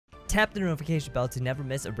tap the notification bell to never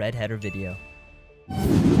miss a RedHatter video.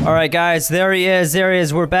 Alright guys, there he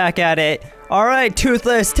is, we're back at it. Alright,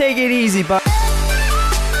 Toothless, take it easy, bud.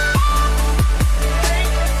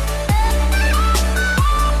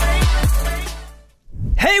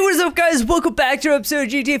 Hey, what is up guys? Welcome back to an episode of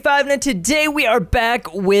GTA 5, and today we are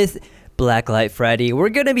back with Blacklight Freddy. We're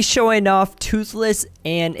going to be showing off Toothless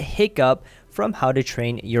and Hiccup from How to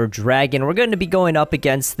Train Your Dragon. We're going to be going up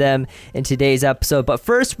against them in today's episode, but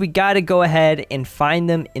first we got to go ahead and find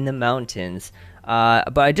them in the mountains.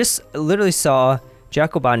 But I just literally saw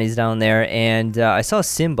Jacobani's down there, and I saw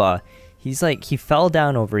Simba. He fell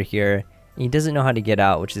down over here. He doesn't know how to get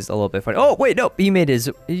out, which is a little bit funny. Oh, wait, nope. He made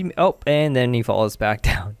his... Oh, and then he falls back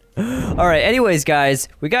down. Alright, anyways, guys.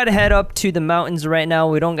 We gotta head up to the mountains right now.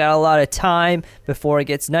 We don't got a lot of time before it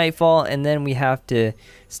gets nightfall. And then we have to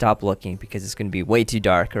stop looking because it's gonna be way too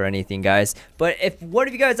dark or anything, guys. But if one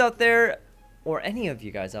of you guys out there, or any of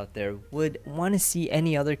you guys out there, would want to see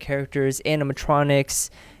any other characters, animatronics,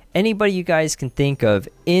 anybody you guys can think of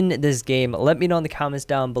in this game, let me know in the comments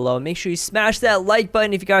down below. Make sure you smash that like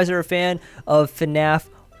button if you guys are a fan of FNAF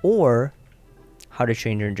or How to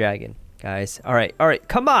Train Your Dragon, guys. Alright,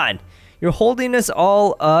 come on. You're holding us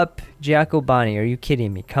all up, Jacobani. Are you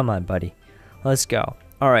kidding me? Come on, buddy. Let's go.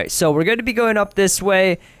 Alright, so we're going to be going up this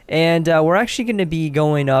way, and we're actually going to be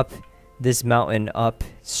going up this mountain up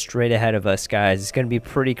straight ahead of us, guys. It's gonna be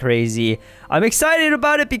pretty crazy. I'm excited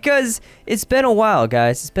about it because it's been a while,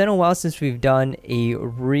 guys. It's been a while since we've done a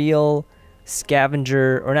real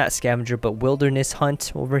scavenger, or not scavenger, but wilderness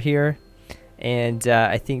hunt over here. And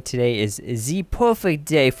I think today is the perfect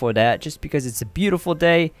day for that, just because it's a beautiful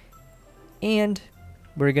day, and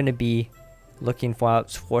we're gonna be looking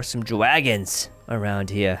for some dragons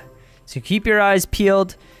around here. So keep your eyes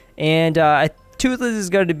peeled, and Toothless is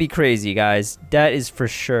going to be crazy, guys. That is for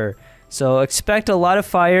sure. So expect a lot of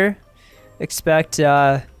fire. Expect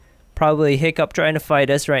probably Hiccup trying to fight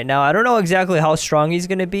us right now. I don't know exactly how strong he's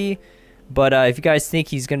going to be, but if you guys think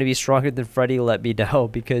he's going to be stronger than Freddy, let me know,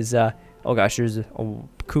 because oh gosh, there's a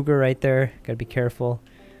cougar right there. Gotta be careful.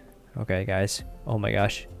 Okay, guys. Oh my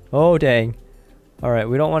gosh. Oh dang. All right,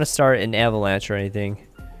 we don't want to start an avalanche or anything.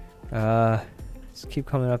 Let's keep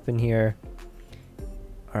coming up in here.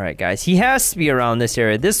 Alright guys, he has to be around this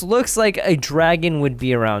area. This looks like a dragon would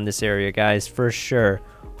be around this area, guys, for sure.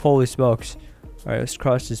 Holy smokes. Alright, let's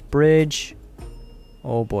cross this bridge.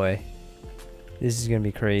 Oh boy. This is gonna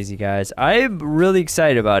be crazy, guys. I'm really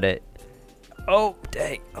excited about it. Oh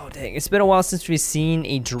dang, oh dang. It's been a while since we've seen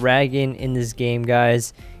a dragon in this game,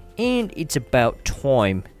 guys. And it's about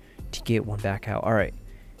time to get one back out. Alright.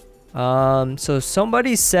 So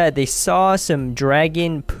somebody said they saw some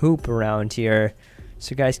dragon poop around here.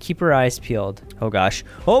 So guys, keep your eyes peeled. Oh gosh.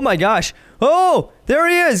 Oh my gosh. Oh, there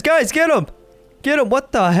he is. Guys, get him. Get him.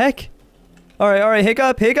 What the heck? Alright,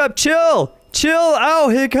 Hiccup. Hiccup, chill. Chill. Ow,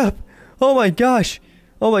 Hiccup. Oh my gosh.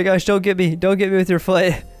 Oh my gosh, don't get me. Don't get me with your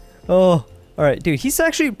foot. Oh. Alright, dude, he's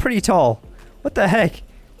actually pretty tall. What the heck?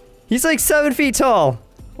 He's like 7 feet tall.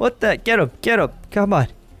 What the? Get him. Get him. Come on.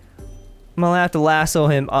 I'm gonna have to lasso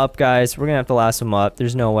him up, guys. We're gonna have to lasso him up.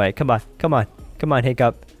 There's no way. Come on. Come on. Come on,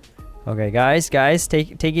 Hiccup. Okay, guys, take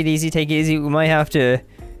it easy, take it easy. We might have to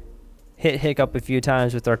hit Hiccup a few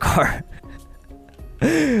times with our car.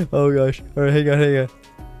 Oh gosh. All right, hang on.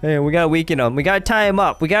 Hey, we gotta weaken him. We gotta tie him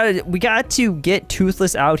up. We got to get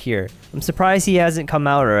Toothless out here. I'm surprised he hasn't come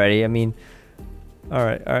out already. I mean, all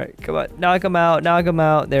right, come on, knock him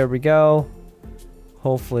out. There we go.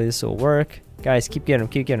 Hopefully this will work. Guys, keep getting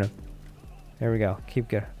him. There we go. Keep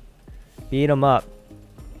getting him. Beat him up.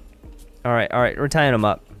 All right, we're tying him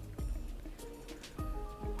up.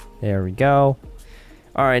 There we go.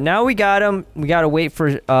 Alright, now we got him. We gotta wait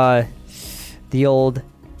for the old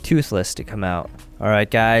Toothless to come out.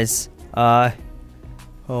 Alright, guys. Oh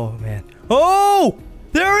man. Oh!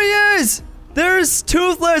 There he is! There's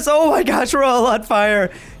Toothless! Oh my gosh, we're all on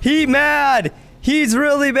fire. He's mad! He's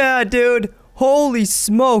really mad, dude! Holy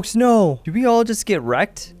smokes, no! Did we all just get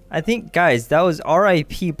wrecked? I think, guys, that was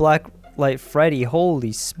RIP Blacklight Freddy.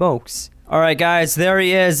 Holy smokes. Alright, guys, there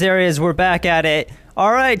he is. We're back at it.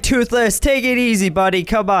 Alright, Toothless, take it easy, buddy.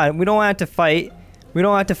 Come on. We don't have to fight.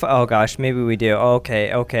 Oh, gosh. Maybe we do.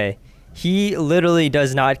 Okay. He literally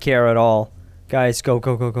does not care at all. Guys, go.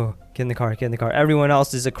 Get in the car. Everyone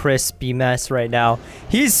else is a crispy mess right now.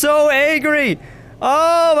 He's so angry.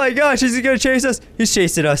 Oh, my gosh. Is he going to chase us? He's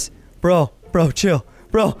chasing us. Bro, chill.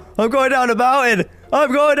 Bro, I'm going down a mountain.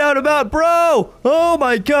 Bro. Oh,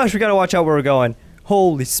 my gosh. We got to watch out where we're going.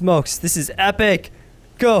 Holy smokes. This is epic.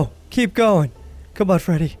 Go. Keep going. Come on,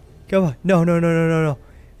 Freddy. Come on. No.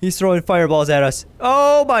 He's throwing fireballs at us.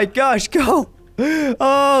 Oh my gosh, go.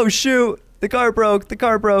 Oh, shoot. The car broke. The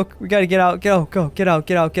car broke. We gotta get out. Go. Get out.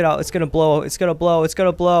 It's gonna blow. It's gonna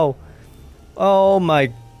blow. Oh,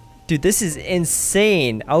 my. Dude, this is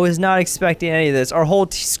insane. I was not expecting any of this. Our whole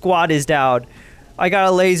squad is down. I got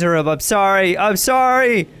a laser him. I'm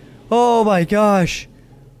sorry. Oh, my gosh.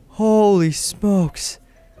 Holy smokes.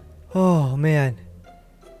 Oh, man.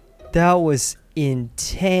 That was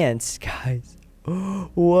intense, guys.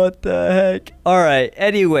 What the heck? Alright,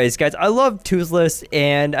 anyways, guys, I love Toothless,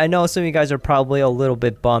 and I know some of you guys are probably a little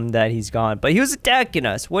bit bummed that he's gone, but he was attacking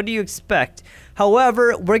us. What do you expect?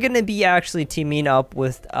 However, we're going to be actually teaming up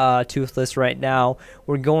with Toothless right now.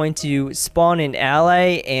 We're going to spawn an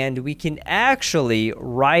ally, and we can actually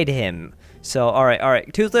ride him. So,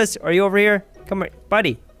 alright. Toothless, are you over here? Come here,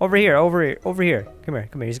 buddy. Over here. Come here.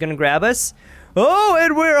 He's going to grab us. Oh,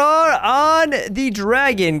 and we're on the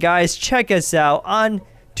dragon, guys. Check us out on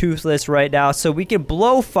Toothless right now. So we can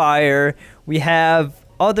blow fire. We have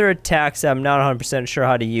other attacks I'm not 100% sure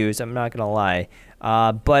how to use. I'm not going to lie.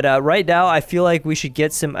 But right now, I feel like we should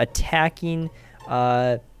get some attacking.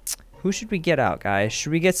 Who should we get out, guys?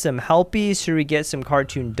 Should we get some helpies? Should we get some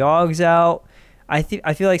cartoon dogs out? I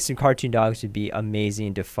feel like some cartoon dogs would be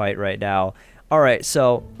amazing to fight right now. Alright,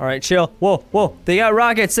 chill. Whoa. They got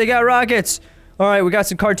rockets. Alright, we got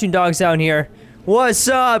some cartoon dogs down here. What's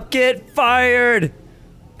up? Get fired!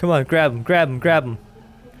 Come on, grab them. Can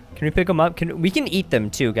we pick them up? We can eat them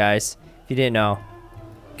too, guys. If you didn't know.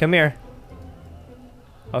 Come here.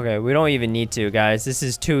 Okay, we don't even need to, guys. This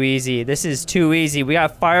is too easy. We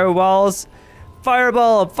got fireballs.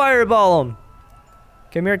 Fireball them.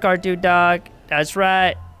 Come here, cartoon dog. That's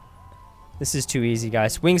right. This is too easy,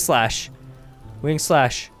 guys. Wing slash. Wing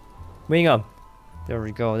them. There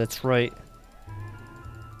we go. That's right.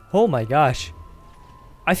 Oh my gosh.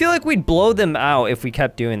 I feel like we'd blow them out if we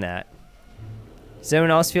kept doing that. Does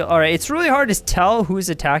anyone else feel? Alright, it's really hard to tell who's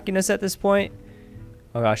attacking us at this point.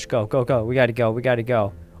 Oh gosh, go. We gotta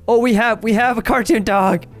go. Oh, we have a cartoon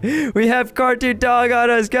dog. We have cartoon dog on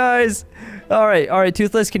us, guys. Alright,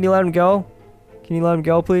 Toothless, can you let him go? Can you let him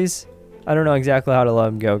go, please? I don't know exactly how to let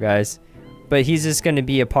him go, guys. But he's just gonna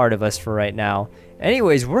be a part of us for right now.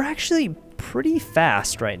 Anyways, we're actually pretty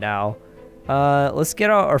fast right now. Let's get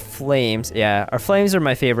out our flames. Yeah, our flames are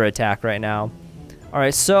my favorite attack right now.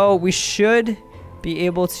 Alright, so we should be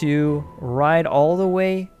able to ride all the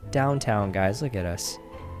way downtown, guys. Look at us.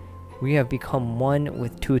 We have become one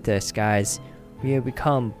with Toothless, guys. We have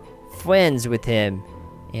become friends with him.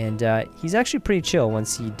 And he's actually pretty chill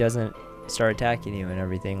once he doesn't start attacking you and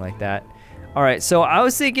everything like that. Alright, so I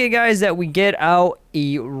was thinking, guys, that we get out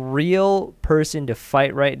a real person to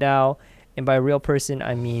fight right now. And by real person,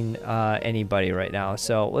 I mean anybody right now.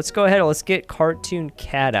 So let's go ahead and let's get Cartoon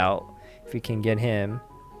Cat out. If we can get him.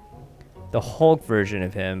 The Hulk version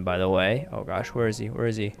of him, by the way. Oh gosh, where is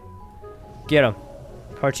he? Get him.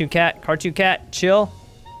 Cartoon Cat, chill.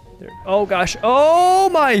 There. Oh gosh, oh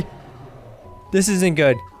my! This isn't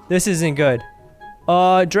good.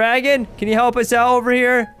 Dragon, can you help us out over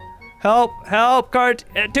here? Help,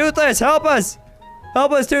 Toothless, help us!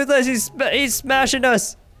 Toothless, he's smashing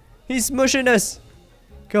us. He's smushing us.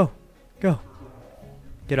 Go.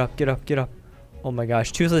 Get up. Oh my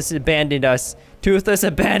gosh, Toothless abandoned us. You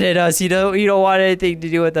don't want anything to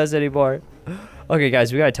do with us anymore. Okay,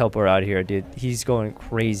 guys, we gotta teleport out of here, dude. He's going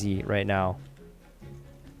crazy right now.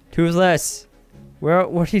 Toothless,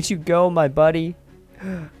 where did you go, my buddy?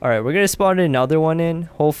 All right, we're gonna spawn another one in.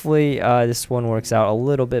 Hopefully, this one works out a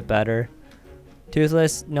little bit better.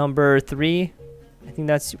 Toothless, number 3. I think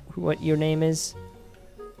that's what your name is.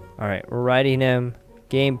 All right, we're riding him.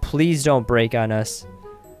 Game, please don't break on us.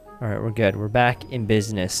 All right, we're good. We're back in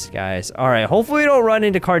business, guys. All right, hopefully we don't run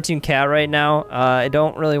into Cartoon Cat right now. I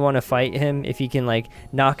don't really want to fight him if he can, like,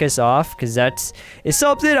 knock us off, because it's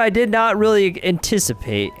something I did not really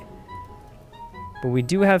anticipate. But we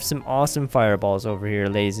do have some awesome fireballs over here,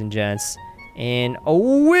 ladies and gents. And a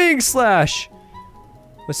wing slash!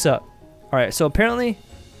 What's up? All right, so apparently,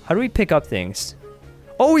 how do we pick up things?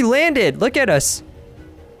 Oh, we landed! Look at us!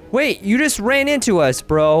 Wait, you just ran into us,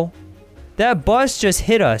 bro. That bus just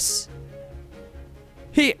hit us.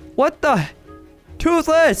 What the?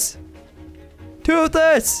 Toothless!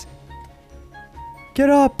 Get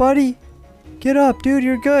up, buddy. Get up, dude,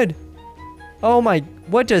 you're good. Oh my,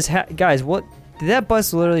 guys, what? Did that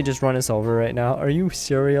bus literally just run us over right now? Are you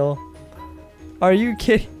serial? Are you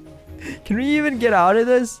kidding? Can we even get out of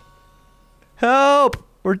this? Help!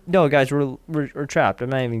 No, guys, we're trapped. I'm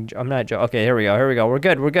not joking. Okay, here we go. We're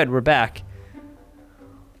good. We're back.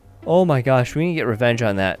 Oh my gosh, we need to get revenge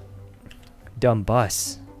on that dumb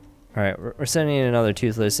bus. All right, we're sending in another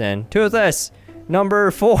Toothless in. Toothless,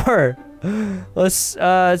 number 4. Let's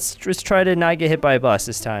just try to not get hit by a bus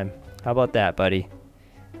this time. How about that, buddy?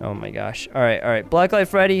 Oh my gosh. All right. Blacklight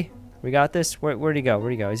Freddy, we got this. Where'd he go?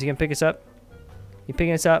 Where'd he go? Is he gonna pick us up? You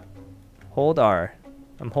picking us up? Hold R.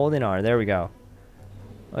 I'm holding R. There we go.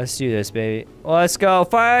 Let's do this, baby. Let's go.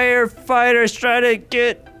 Firefighters, try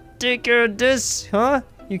to take care of this. Huh?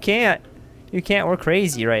 You can't. You can't. We're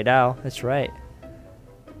crazy right now. That's right.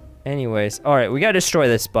 Anyways. Alright, we gotta destroy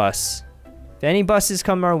this bus. If any buses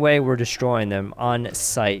come our way, we're destroying them on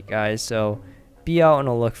sight, guys. So, be out on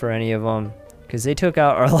a look for any of them. Because they took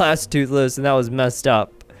out our last Toothless, and that was messed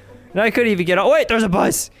up. And I couldn't even get out. Wait, there's a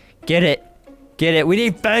bus. Get it. Get it. We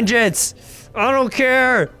need vengeance. I don't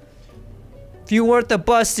care. If you want the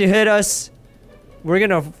bus to hit us, we're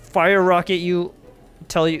gonna fire rocket you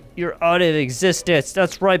until you're out of existence.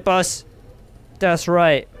 That's right, bus. That's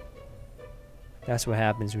right. That's what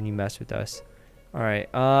happens when you mess with us. Alright,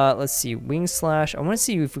 let's see. Wing slash. I want to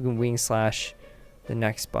see if we can wing slash the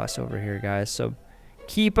next bus over here, guys. So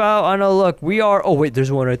keep out on a look. We are. Oh, wait,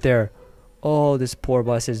 there's one right there. Oh, this poor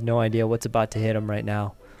bus has no idea what's about to hit him right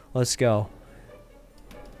now. Let's go.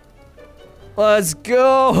 Let's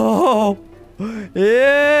go.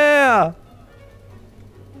 Yeah.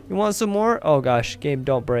 You want some more? Oh gosh, game,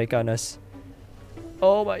 don't break on us.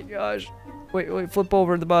 Oh my gosh. Wait, flip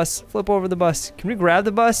over the bus. Flip over the bus. Can we grab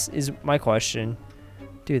the bus? Is my question.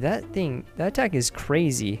 Dude, that attack is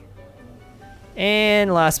crazy.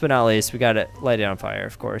 And last but not least, we gotta light it on fire,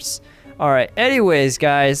 of course. Alright, anyways,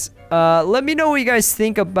 guys, let me know what you guys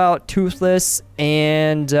think about Toothless,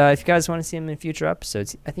 and if you guys want to see him in future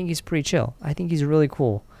episodes. I think he's pretty chill. I think he's really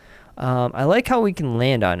cool. I like how we can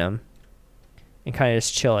land on him and kind of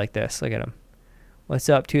just chill like this. Look at him. What's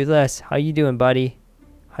up, Toothless? How you doing, buddy?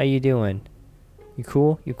 How you doing? You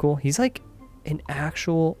cool? You cool? He's like an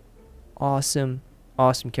actual awesome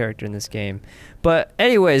character in this game. But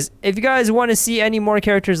anyways, if you guys want to see any more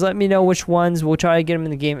characters, let me know which ones. We'll try to get them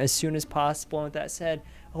in the game as soon as possible. And with that said,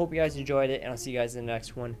 I hope you guys enjoyed it, and I'll see you guys in the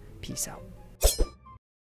next one. Peace out.